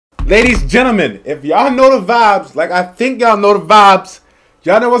Ladies, gentlemen, if y'all know the vibes, like I think y'all know the vibes,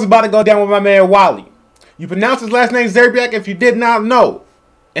 y'all know what's about to go down with my man Wally. You pronounce his last name Szczerbiak if you did not know.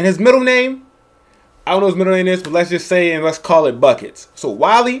 And his middle name, I don't know what his middle name is, but let's just say and let's call it Buckets. So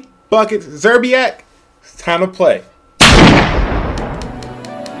Wally, Buckets, Szczerbiak, it's time to play.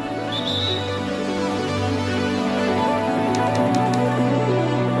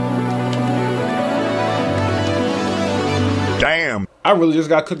 Damn. I really just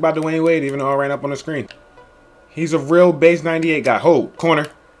got cooked by Dwayne Wade, even though I ran up on the screen. He's a real base 98 guy. Hold, corner.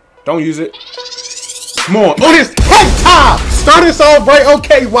 Don't use it. Come on. Oh, this head top! Start us off right.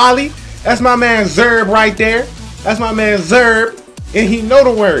 Okay, Wally. That's my man Zerb right there. That's my man Zerb. And he know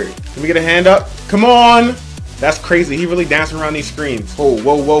the word. Can we get a hand up? Come on. That's crazy. He really dancing around these screens. Oh,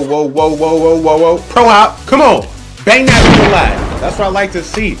 whoa, whoa, whoa, whoa, whoa, whoa, whoa, whoa. Pro hop. Come on. Bang that to the lag. That's what I like to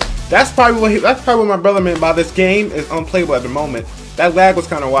see. That's probably what my brother meant by this game is unplayable at the moment. That lag was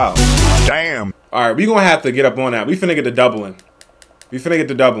kind of wild. Damn. All right, we gonna have to get up on that. We finna get the doubling. We finna get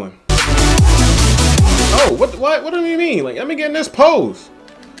the doubling. Oh, what do you mean? Like, let me get in this pose.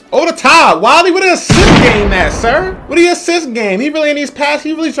 Over the top, Wally. What an assist game at, sir? What are your assist game? He really in these pass.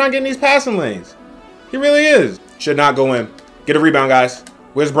 He really trying to get in these passing lanes. He really is. Should not go in. Get a rebound, guys.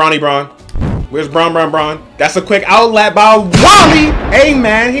 Where's Bronny Braun? Where's Braun? That's a quick outlet by Wally. Hey,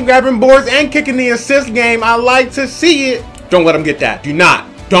 man, he grabbing boards and kicking the assist game. I like to see it. Don't let him get that. Do not.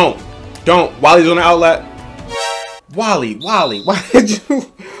 Don't. Wally's on the outlet. Wally, why did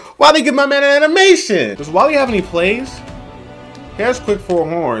you? Wally give my man an animation. Does Wally have any plays? He has quick 4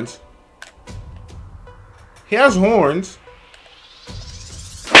 horns. He has horns.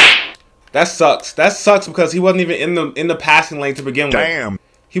 That sucks. That sucks because he wasn't even in the passing lane to begin with. Damn.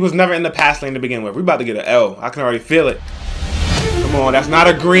 He was never in the pass lane to begin with. We about to get an L. I can already feel it. Come on, that's not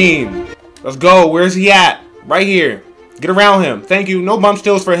a green. Let's go. Where's he at? Right here. Get around him. Thank you. No bump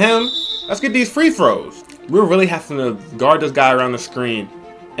steals for him. Let's get these free throws. We're really having to guard this guy around the screen.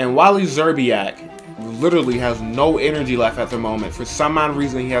 And Wally Szczerbiak literally has no energy left at the moment. For some odd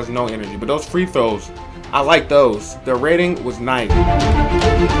reason, he has no energy. But those free throws, I like those. The rating was nice.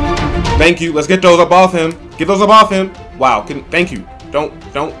 Thank you. Let's get those up off him. Get those up off him. Wow. Thank you. Don't.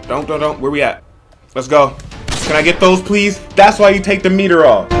 Where we at? Let's go. Can I get those, please? That's why you take the meter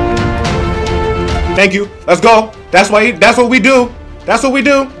off. Thank you. Let's go. That's what we do. That's what we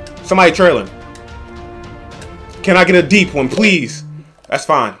do. Somebody trailing. Can I get a deep one, please? That's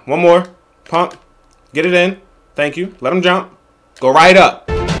fine. One more. Pump. Get it in. Thank you. Let him jump. Go right up.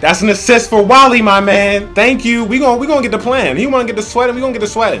 That's an assist for Wally, my man. Thank you. We gonna get the plan. He wanna get the sweating. We gonna get the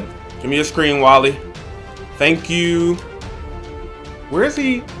sweating. Give me a screen, Wally. Thank you. Where is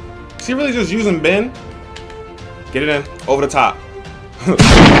he? Is he really just using Ben? Get it in. Over the top.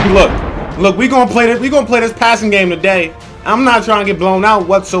 Look, we gonna play this passing game today. I'm not trying to get blown out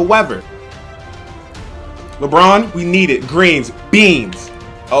whatsoever. LeBron, we need it. Greens, beans.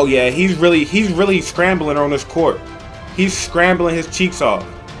 Oh yeah, he's really scrambling on this court. He's scrambling his cheeks off.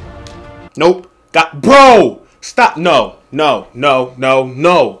 Nope. Bro! Stop. No.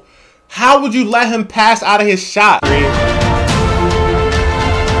 How would you let him pass out of his shot?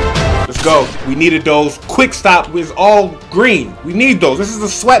 Let's go. We needed those. Quick stop was all green. We need those. This is a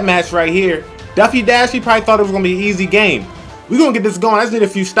sweat match right here. Duffy Dash, he probably thought it was going to be an easy game. We're going to get this going. I just need a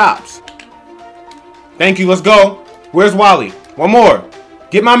few stops. Thank you. Let's go. Where's Wally? One more.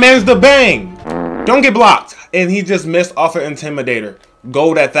 Get my man's the bang. Don't get blocked. And he just missed off an Intimidator.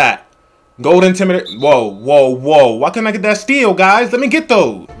 Gold at that. Gold Intimidator. Whoa. Why can't I get that steal, guys? Let me get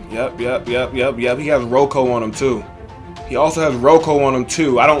those. Yep. He has Rocco on him, too. He also has Rocco on him,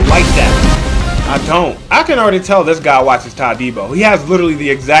 too. I don't like that. I don't. I can already tell this guy watches Ty Debo. He has literally the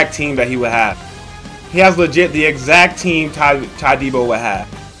exact team that he would have. He has legit the exact team Ty Debo would have.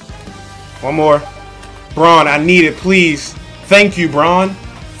 One more. Braun, I need it, please. Thank you, Braun.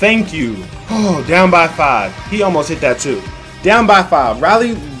 Thank you. Oh, down by 5. He almost hit that too. Down by 5.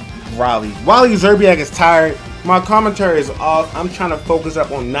 Wally Szczerbiak is tired. My commentary is off. I'm trying to focus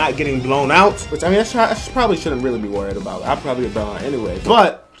up on not getting blown out. Which, I mean, I probably shouldn't really be worried about. I'll probably get blown out anyway.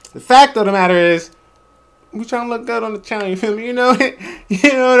 But the fact of the matter is, we trying to look good on the channel, you feel me? You know it?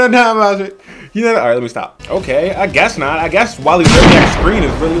 You know what I'm talking about? You know, all right, let me stop. Okay, I guess not. I guess Wally Szczerbiak's screen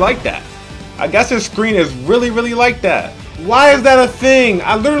is really like that. I guess his screen is really like that. Why is that a thing?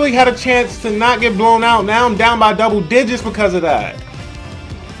 I literally had a chance to not get blown out. Now I'm down by double digits because of that.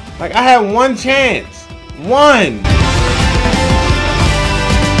 Like, I had one chance. One.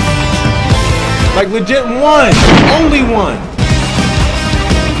 Like, legit one. Only one.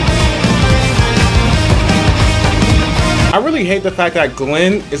 I really hate the fact that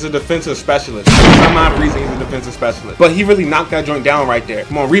Glenn is a defensive specialist. For some odd reason, he's a defensive specialist. But he really knocked that joint down right there.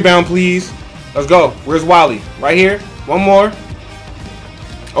 Come on, rebound, please. Let's go. Where's Wally? Right here. One more.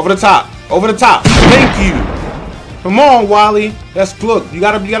 Over the top. Over the top. Thank you. Come on, Wally. Look, you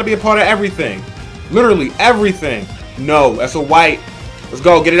gotta be a part of everything. Literally everything. No, that's a white. Let's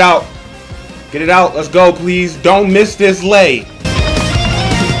go. Get it out. Get it out. Let's go, please. Don't miss this lay.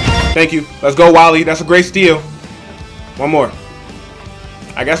 Thank you. Let's go, Wally. That's a great steal. One more.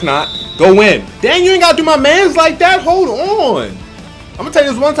 I guess not. Go win. Dang, you ain't gotta do my mans like that. Hold on. I'm gonna tell you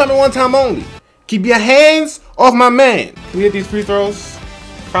this one time and one time only. Keep your hands off my man. Can we hit these free throws?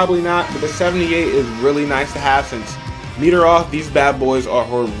 Probably not, but the 78 is really nice to have since meter off, these bad boys are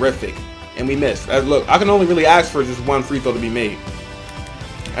horrific. And we missed. Look, I can only really ask for just one free throw to be made.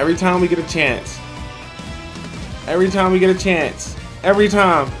 Every time we get a chance. Every time we get a chance. Every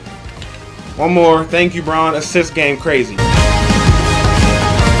time. One more. Thank you, Braun. Assist game crazy.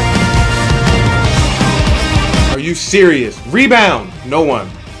 Are you serious? Rebound. No one.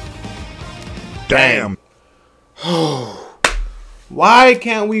 Damn. Why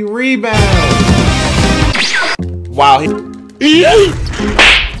can't we rebound? Wow.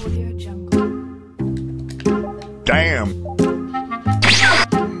 Damn.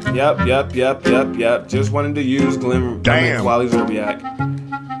 Yep. Just wanted to use Glenn. Damn. Wally Szczerbiak.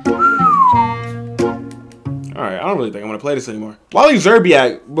 Alright, I don't really think I'm gonna play this anymore. Wally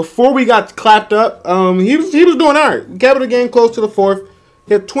Szczerbiak, before we got clapped up, he was doing alright. We kept the game close to the fourth.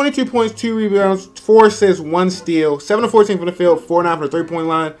 He had 22 points, 2 rebounds, 4 assists, 1 steal, 7 of 14 from the field, 4 9 from the 3-point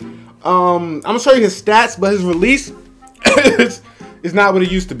line. I'm gonna show you his stats, but his release is not what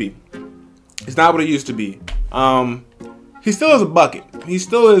it used to be. It's not what it used to be. He still is a bucket. He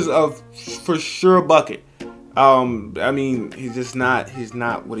still is for sure a bucket. I mean, he's not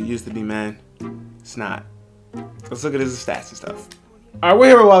what it used to be, man. It's not. Let's look at his stats and stuff. Alright, we're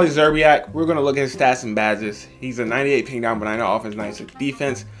here with Wally Szczerbiak. We're going to look at his stats and badges. He's a 98 ping down, but 90 offense, 96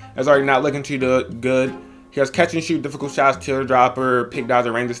 defense. That's already not looking too good. He has catch and shoot, difficult shots, tear dropper, pick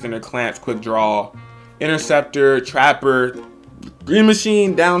dodger, range extender, clamps, quick draw, interceptor, trapper, green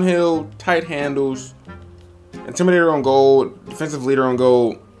machine, downhill, tight handles, intimidator on goal, defensive leader on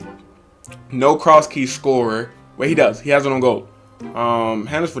goal, no cross key scorer. Wait, he does. He has it on goal.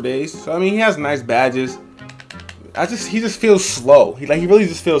 Handles for days. So I mean, he has nice badges. He just feels slow. He really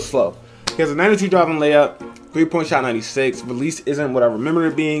just feels slow. He has a 92 driving layup, 3-point shot 96. Release isn't what I remember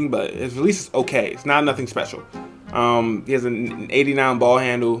it being, but his release is okay. It's not nothing special. He has an 89 ball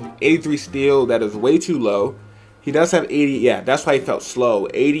handle, 83 steal. That is way too low. He does have 80. Yeah, that's why he felt slow.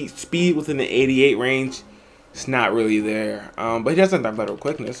 80 speed within the 88 range. It's not really there. But he doesn't have lateral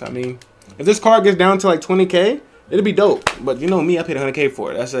quickness. I mean, if this card gets down to like 20K, it'll be dope. But you know me, I paid 100K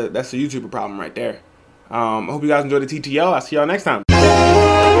for it. That's a YouTuber problem right there. I hope you guys enjoyed the TTL. I'll see y'all next time.